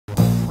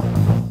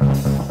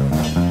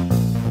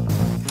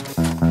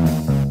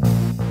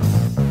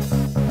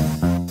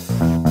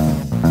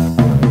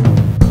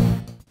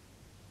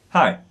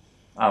Hi,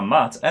 I'm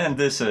Matt, and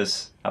this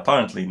is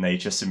apparently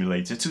Nature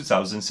Simulator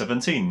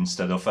 2017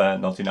 instead of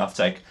Not Enough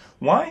Tech.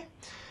 Why?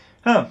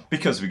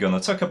 Because we're gonna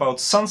talk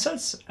about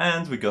sunsets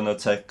and we're gonna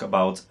talk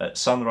about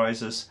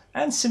sunrises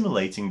and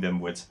simulating them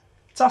with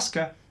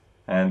Tasker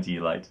and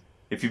Yeelight.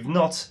 If you've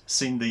not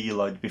seen the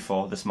Yeelight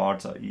before, the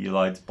smart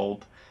Yeelight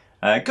bulb,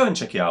 go and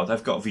check it out.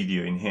 I've got a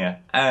video in here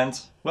and,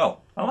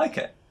 well, I like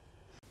it.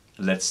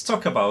 Let's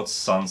talk about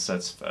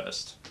sunsets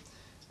first.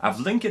 I've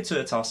linked it to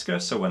a Tasker,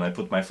 so when I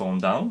put my phone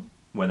down,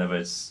 whenever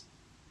it's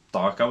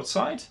dark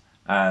outside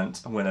and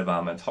whenever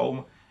I'm at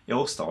home,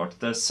 it'll start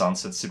the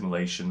sunset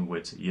simulation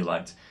with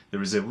Yeelight.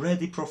 There is a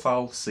ready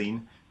profile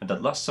scene and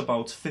that lasts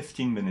about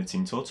 15 minutes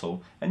in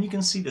total, and you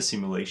can see the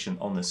simulation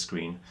on the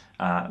screen.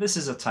 This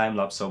is a time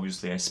lapse,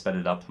 obviously I sped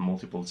it up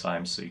multiple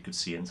times so you could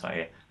see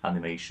entire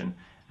animation,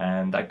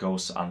 and that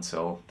goes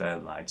until the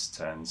lights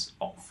turns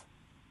off.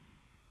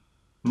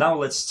 Now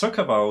let's talk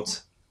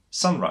about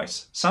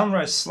sunrise.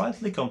 Sunrise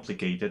slightly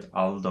complicated,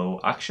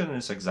 although action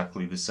is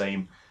exactly the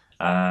same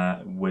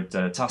with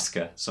the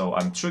Tasker. So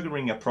I'm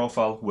triggering a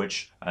profile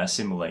which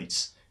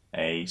simulates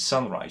a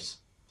sunrise.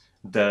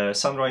 The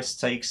sunrise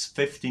takes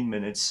 15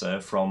 minutes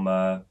from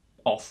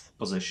off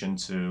position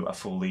to a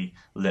fully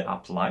lit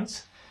up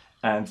light.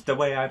 And the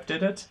way I've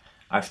did it,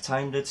 I've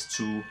timed it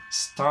to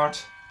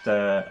start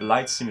the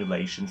light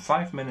simulation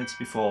 5 minutes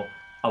before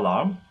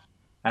alarm.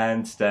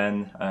 And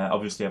then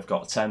obviously I've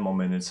got 10 more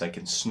minutes I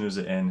can snooze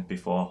it in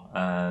before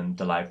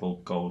the light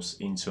bulb goes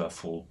into a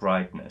full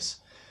brightness.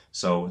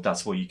 So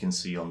that's what you can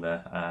see on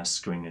the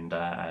screen in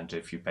there, and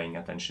if you're paying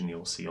attention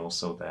you'll see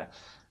also the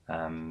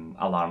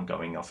alarm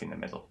going off in the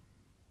middle.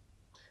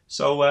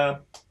 So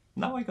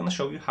now I'm going to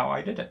show you how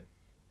I did it.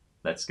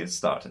 Let's get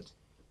started.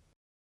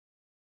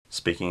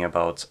 Speaking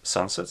about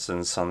sunsets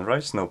and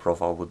sunrise, no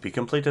profile would be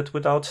completed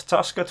without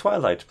Tasker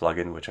Twilight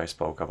plugin, which I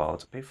spoke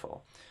about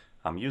before.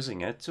 I'm using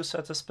it to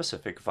set a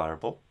specific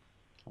variable,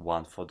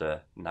 one for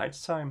the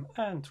nighttime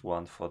and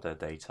one for the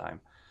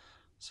daytime.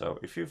 So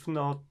if you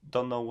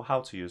don't know how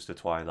to use the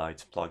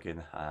Twilight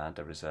plugin,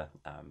 there is a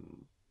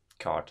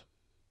card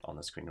on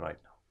the screen right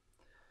now.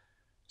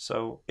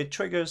 So it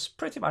triggers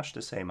pretty much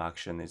the same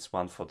action. It's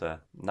one for the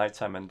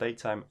nighttime and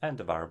daytime, and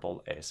the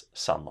variable is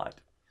sunlight.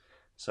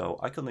 So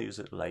I can use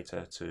it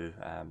later to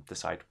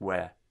decide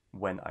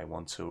when I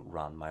want to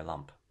run my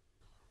lamp.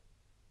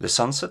 The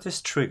sunset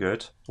is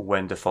triggered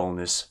when the phone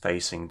is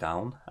facing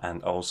down,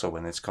 and also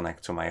when it's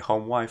connected to my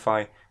home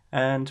Wi-Fi,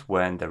 and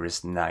when there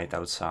is night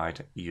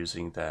outside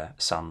using the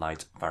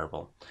sunlight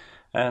variable.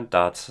 And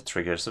that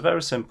triggers a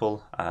very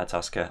simple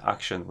Tasker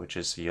action, which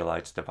is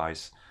Yeelight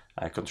device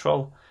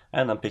control,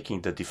 and I'm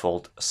picking the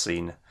default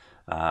scene,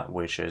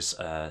 which is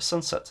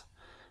sunset.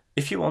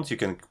 If you want, you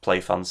can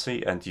play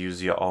fancy and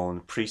use your own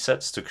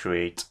presets to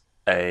create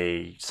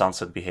a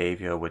sunset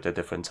behavior with the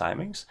different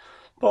timings.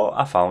 But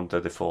I found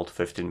the default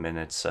 15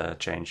 minutes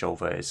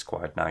changeover is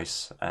quite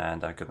nice,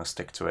 and I'm gonna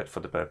stick to it for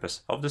the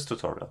purpose of this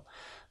tutorial.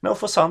 Now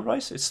for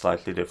sunrise, it's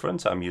slightly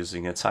different. I'm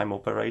using a time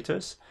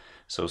operators.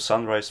 So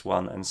sunrise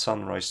 1 and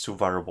sunrise 2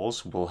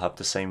 variables will have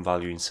the same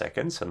value in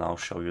seconds, and I'll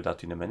show you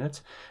that in a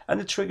minute.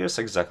 And it triggers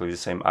exactly the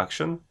same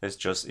action. It's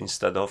just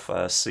instead of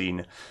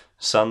seeing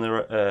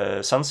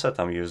sunset,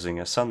 I'm using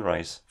a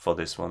sunrise for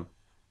this one.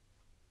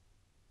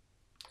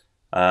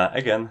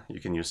 Again, you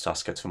can use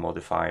Tasker to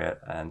modify it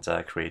and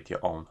create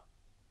your own.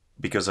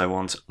 Because I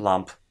want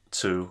lamp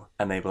to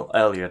enable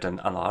earlier than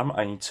alarm,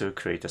 I need to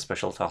create a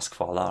special task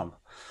for alarm.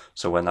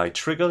 So when I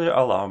trigger the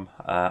alarm,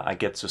 I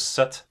get to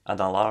set an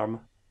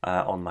alarm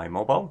on my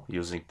mobile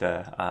using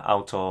the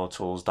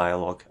AutoTools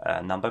dialog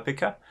number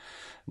picker.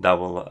 That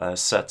will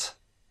set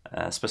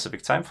a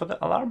specific time for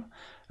the alarm,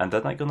 and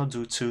then I'm gonna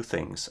do two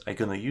things. I'm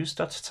gonna use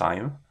that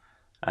time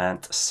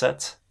and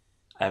set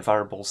a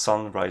variable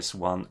sunrise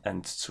 1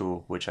 and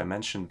 2, which I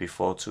mentioned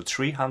before, to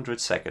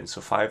 300 seconds,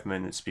 so 5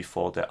 minutes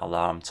before the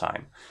alarm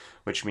time,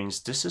 which means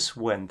this is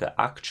when the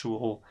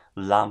actual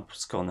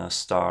lamp's gonna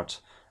start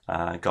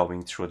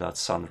going through that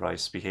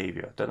sunrise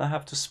behavior. Then I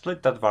have to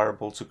split that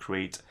variable to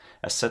create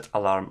a set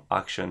alarm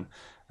action,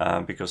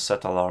 because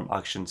set alarm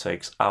action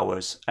takes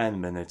hours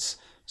and minutes,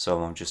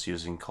 so I'm just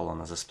using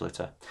colon as a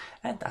splitter.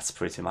 And that's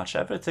pretty much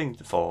everything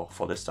for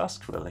this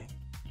task, really.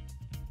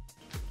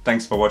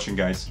 Thanks for watching,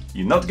 guys.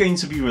 You're not going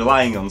to be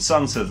relying on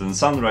sunsets and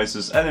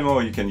sunrises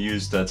anymore. You can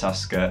use the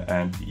Tasker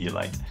and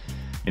Yeelight.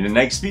 In the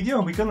next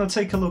video, we're gonna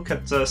take a look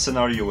at the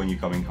scenario when you're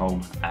coming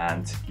home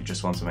and you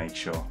just want to make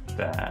sure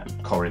the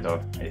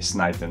corridor is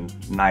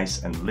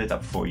nice and lit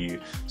up for you,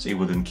 so you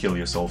wouldn't kill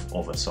yourself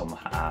over some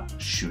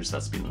shoes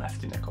that's been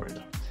left in the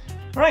corridor.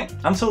 Alright,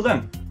 until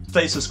then,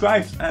 stay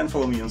subscribed and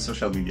follow me on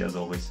social media as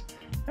always.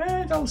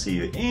 And I'll see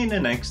you in the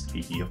next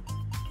video.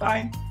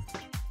 Bye!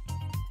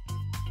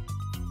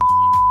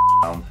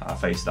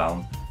 Face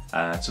down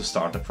to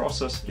start the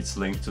process. It's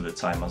linked to the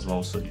time as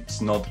well, so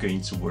it's not going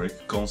to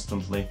work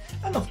constantly,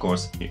 and of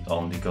course it's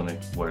only gonna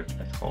work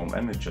at home,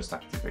 and it just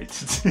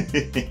activated.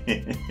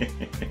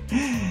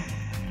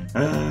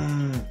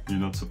 You're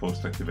not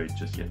supposed to activate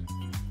just yet.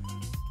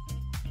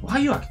 Why are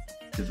you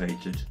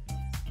activated?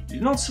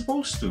 You're not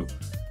supposed to.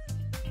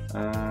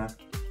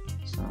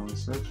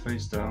 Sunset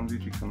face down,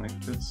 DP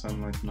connected,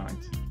 sunlight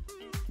night.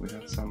 We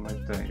had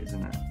sunlight day,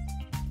 isn't it?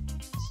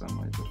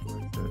 Sunlight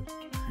operated.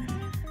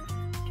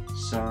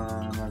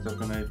 Sunlight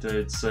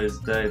operated says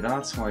day,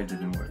 that's why it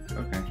didn't work.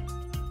 Okay.